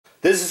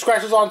This is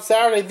Scratchers on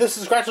Saturday. This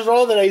is Scratchers on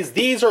other days.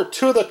 These are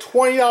two of the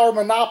 $20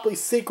 Monopoly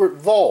Secret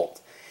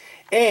Vault.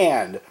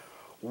 And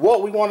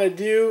what we want to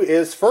do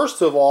is,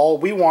 first of all,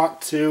 we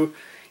want to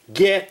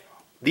get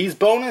these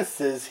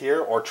bonuses here,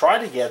 or try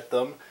to get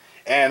them.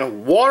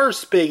 And Water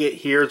Spigot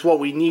here is what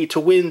we need to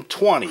win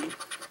 20.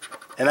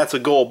 And that's a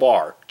gold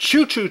bar.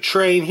 Choo Choo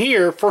Train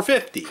here for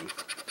 50.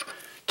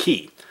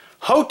 Key.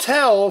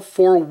 Hotel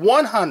for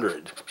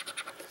 100.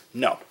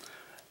 No.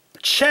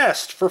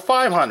 Chest for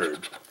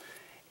 500.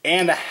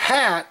 And a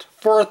hat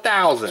for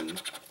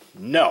 1,000.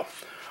 No.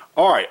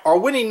 Alright, our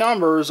winning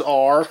numbers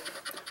are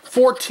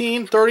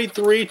 14,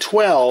 33,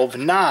 12,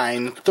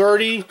 9,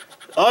 30,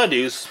 a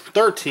deuce,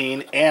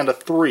 13, and a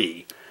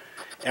 3.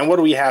 And what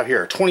do we have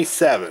here?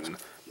 27,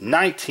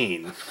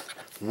 19,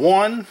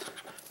 1,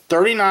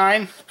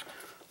 39,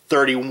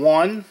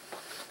 31,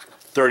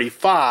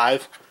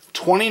 35,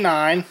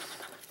 29,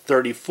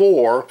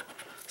 34,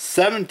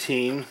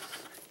 17,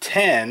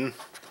 10,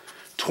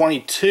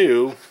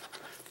 22,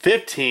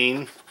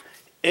 15,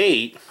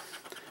 8,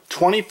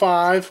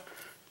 25,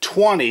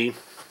 20,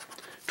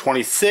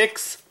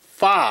 26,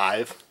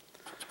 5,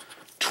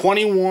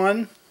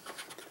 21,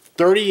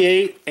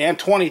 38, and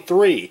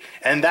 23.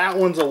 And that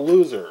one's a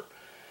loser.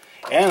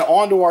 And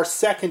on to our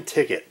second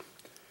ticket.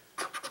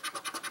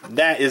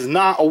 That is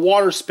not a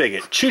Water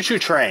Spigot. Choo Choo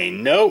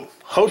Train, nope.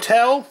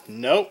 Hotel,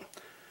 nope.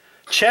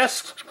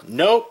 Chest,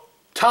 nope.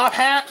 Top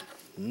hat,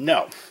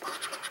 no.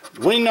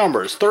 Winning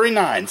numbers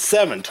 39,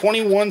 7,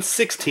 21,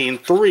 16,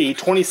 3,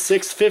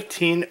 26,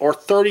 15, or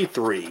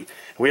 33.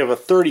 We have a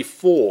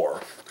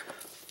 34,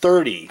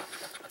 30,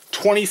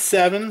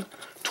 27,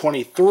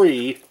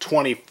 23,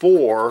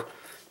 24,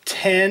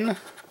 10,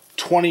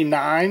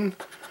 29,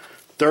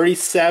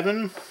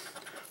 37,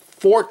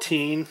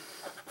 14,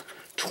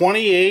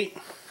 28,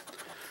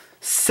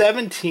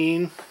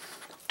 17,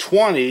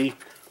 20,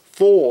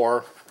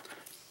 4,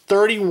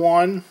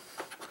 31,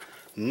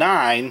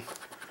 9,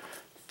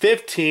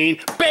 15.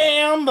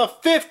 Bam! The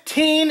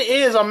 15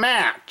 is a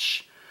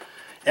match.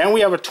 And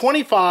we have a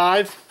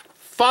 25,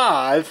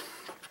 5,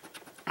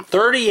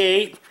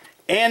 38,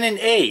 and an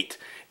 8.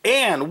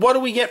 And what do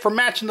we get for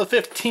matching the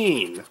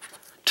 15?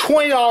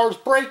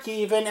 $20 break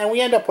even, and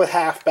we end up with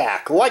half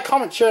back. Like,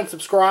 comment, share, and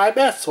subscribe.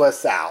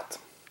 SOS out.